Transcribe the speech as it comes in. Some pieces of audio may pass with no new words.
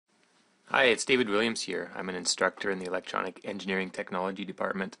Hi, it's David Williams here. I'm an instructor in the Electronic Engineering Technology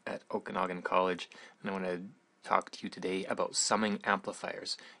Department at Okanagan College, and I want to talk to you today about summing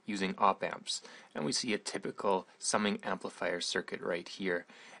amplifiers using op-amps. And we see a typical summing amplifier circuit right here.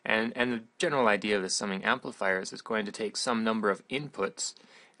 And the general idea of the summing amplifiers is going to take some number of inputs,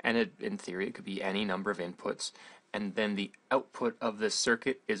 and in theory it could be any number of inputs, and then the output of this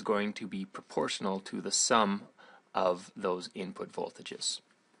circuit is going to be proportional to the sum of those input voltages.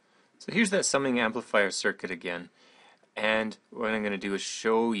 So here's that summing amplifier circuit again, and what I'm going to do is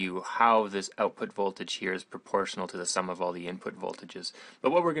show you how this output voltage here is proportional to the sum of all the input voltages. But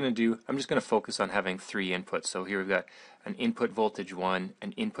what we're going to do, I'm just going to focus on having three inputs. So here we've got an input voltage 1,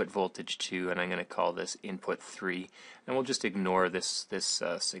 an input voltage 2, and I'm going to call this input 3. And we'll just ignore this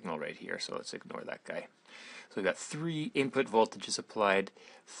signal right here, so let's ignore that guy. So we've got three input voltages applied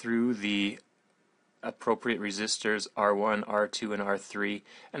through the appropriate resistors R1, R2, and R3,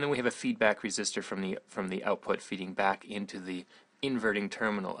 and then we have a feedback resistor from the output feeding back into the inverting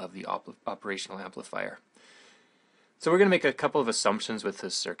terminal of the operational amplifier. So we're going to make a couple of assumptions with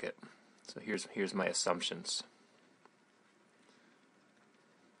this circuit. So here's my assumptions.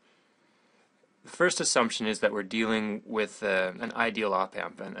 The first assumption is that we're dealing with an ideal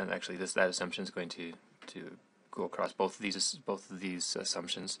op-amp, and actually that assumption is going to go across both of these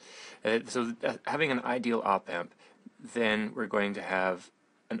assumptions. Having an ideal op-amp, then we're going to have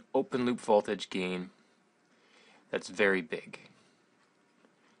an open loop voltage gain that's very big.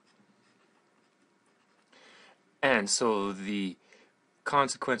 And so the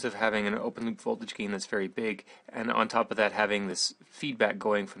consequence of having an open loop voltage gain that's very big, and on top of that having this feedback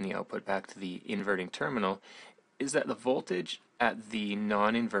going from the output back to the inverting terminal, is that the voltage at the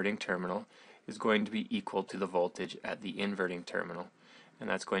non-inverting terminal is going to be equal to the voltage at the inverting terminal, and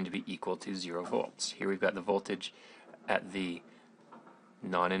that's going to be equal to 0 volts. Here we've got the voltage at the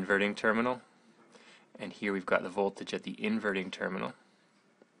non-inverting terminal, and here we've got the voltage at the inverting terminal,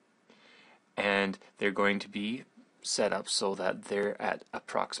 and they're going to be set up so that they're at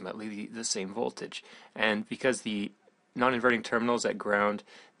approximately the same voltage. And because the non-inverting terminal is at ground,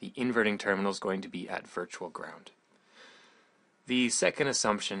 the inverting terminal is going to be at virtual ground. The second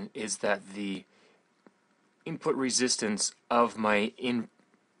assumption is that the input resistance of my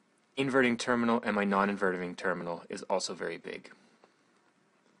inverting terminal and my non-inverting terminal is also very big.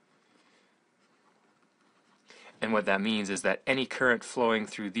 And what that means is that any current flowing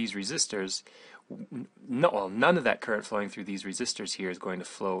through these resistors, none of that current flowing through these resistors here is going to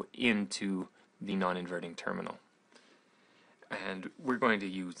flow into the non-inverting terminal. And we're going to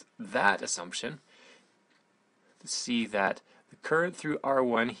use that assumption to see that the current through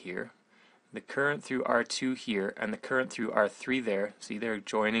R1 here, the current through R2 here, and the current through R3 there, see they're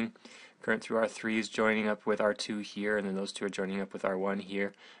joining. Current through R3 is joining up with R2 here, and then those two are joining up with R1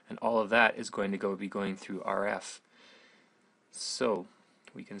 here, and all of that is going to be going through RF. So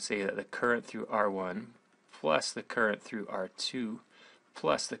we can say that the current through R1 plus the current through R2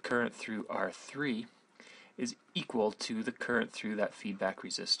 plus the current through R3 is equal to the current through that feedback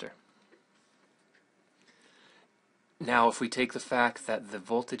resistor. Now, if we take the fact that the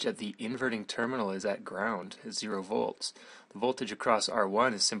voltage at the inverting terminal is at ground, is 0 volts, the voltage across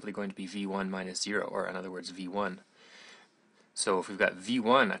R1 is simply going to be V1 minus 0, or in other words, V1. So if we've got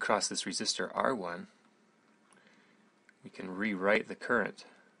V1 across this resistor R1, we can rewrite the current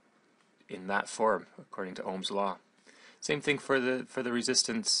in that form, according to Ohm's law. Same thing for the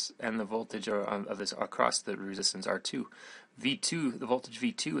resistance and the voltage of this across the resistance R2. V2, the voltage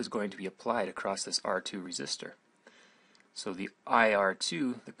V2 is going to be applied across this R2 resistor. So the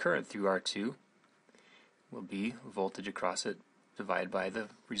IR2, the current through R2, will be voltage across it divided by the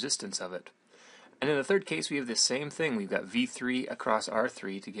resistance of it. And in the third case, we have the same thing. We've got V3 across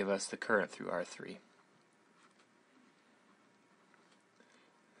R3 to give us the current through R3.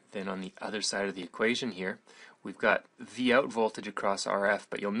 Then on the other side of the equation here, we've got V out voltage across RF,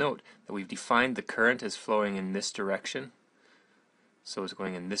 but you'll note that we've defined the current as flowing in this direction. So it's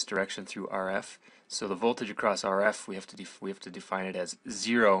going in this direction through RF. So the voltage across RF, we have to define it as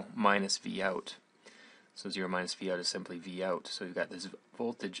 0 minus V out. So 0 minus V out is simply V out. So we've got this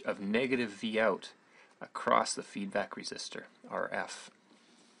voltage of negative V out across the feedback resistor, RF.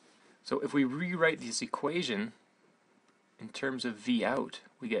 So if we rewrite this equation in terms of V out,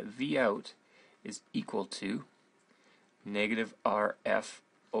 we get V out is equal to negative RF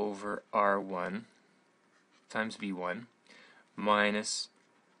over R1 times V1 minus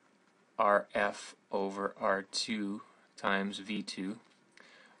RF over R2 times V2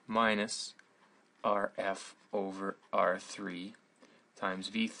 minus RF over R3 times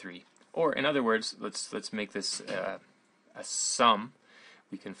V3. Or in other words, let's make this a sum.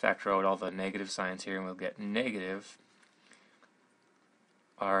 we can factor out all the negative signs here and we'll get negative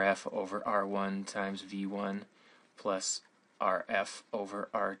RF over R1 times V1 plus RF over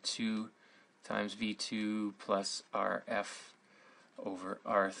R2 times V2 plus RF over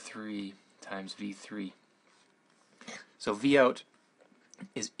R3 times V3. So Vout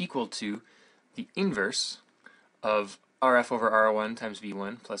is equal to the inverse of RF over R1 times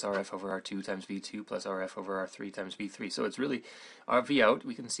V1 plus RF over R2 times V2 plus RF over R3 times V3. So it's really, our Vout,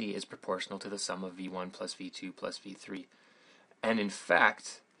 we can see, is proportional to the sum of V1 plus V2 plus V3. And in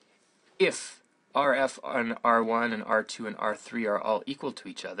fact, if RF on R1 and R2 and R3 are all equal to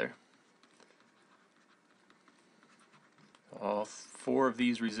each other, all four of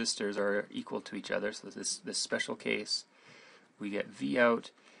these resistors are equal to each other, so this special case, we get Vout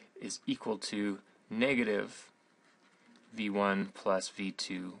is equal to negative V1 plus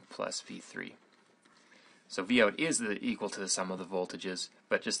V2 plus V3. So Vout is equal to the sum of the voltages,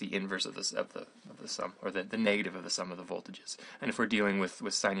 but just the inverse of the sum, or the negative of the sum of the voltages. And if we're dealing with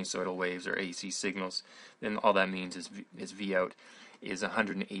sinusoidal waves or AC signals, then all that means is Vout is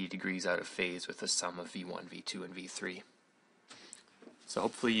 180 degrees out of phase with the sum of V1, V2, and V3. So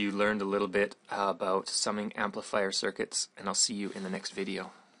hopefully you learned a little bit about summing amplifier circuits, and I'll see you in the next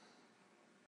video.